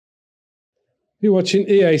You're watching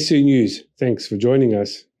AIC News. Thanks for joining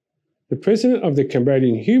us. The President of the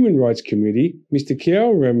Cambodian Human Rights Committee, Mr.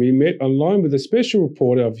 Keo Remy, met online with the Special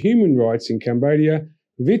Rapporteur of Human Rights in Cambodia,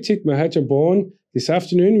 Vitit Muntarbhorn, this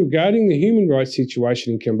afternoon regarding the human rights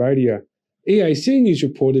situation in Cambodia. AIC News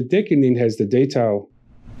reporter Dekanin has the detail.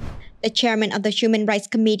 The chairman of the Human Rights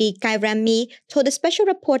Committee, Keo Remy, told the Special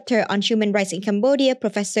Rapporteur on Human Rights in Cambodia,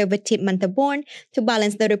 Professor Vitit Muntarbhorn, to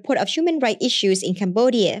balance the report of human rights issues in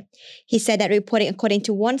Cambodia. He said that reporting according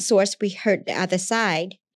to one source, we heard the other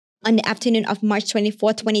side. On the afternoon of March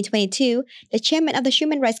 24, 2022, the chairman of the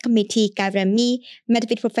Human Rights Committee, Keo Remy, met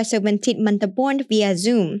with Professor Vitit Muntarbhorn via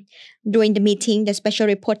Zoom. During the meeting, the Special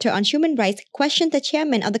Rapporteur on Human Rights questioned the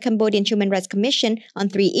chairman of the Cambodian Human Rights Commission on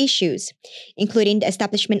 3 issues, including the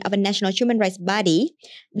establishment of a national human rights body,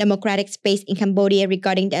 democratic space in Cambodia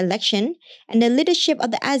regarding the election, and the leadership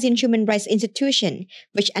of the ASEAN Human Rights Institution,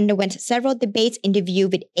 which underwent several debates in the view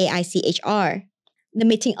with AICHR. The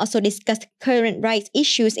meeting also discussed current rights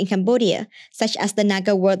issues in Cambodia, such as the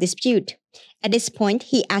Naga World dispute. At this point,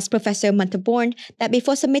 he asked Professor Muntarbhorn that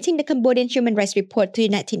before submitting the Cambodian Human Rights Report to the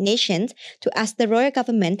United Nations, to ask the royal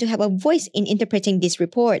government to have a voice in interpreting this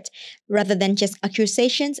report, rather than just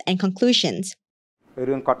accusations and conclusions.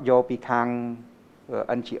 រឿងគាត់យកពីខាង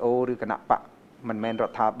NGO ឬគណៈបកមិនមែនរ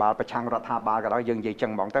ដ្ឋាភិបាលប្រឆាំងរដ្ឋាភិបាលក៏ដោយយើងនិយាយចឹ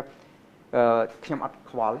ងហ្មងទៅខ្ញុំអត់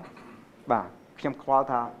ខ្វល់បាទខ្ញុំខ្វល់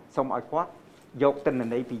ថាសូមឲ្យគាត់យកទិន្ន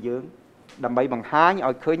ន័យពីយើងដើម្បីបង្ហាញ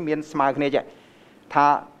ឲ្យឃើញមានស្មើគ្នាថា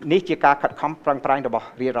នេះជាការខិតខំប្រឹងប្រែងរបស់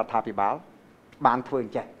រាជរដ្ឋាភិបាលបានធ្វើអ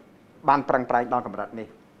ញ្ចឹងបានប្រឹងប្រែងដល់កម្រិតនេះ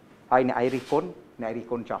ហើយអ្នកឯងរិះគ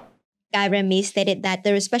ន់ចោះ Keo Remy stated that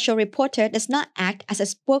the special reporter does not act as a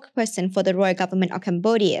spokesperson for the royal government of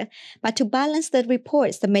Cambodia, but to balance the report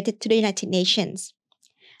submitted to the United Nations.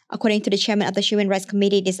 According to the chairman of the Human Rights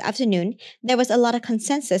Committee this afternoon, there was a lot of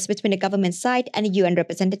consensus between the government side and the UN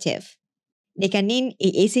representative. Dekanin,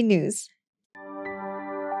 AAC News.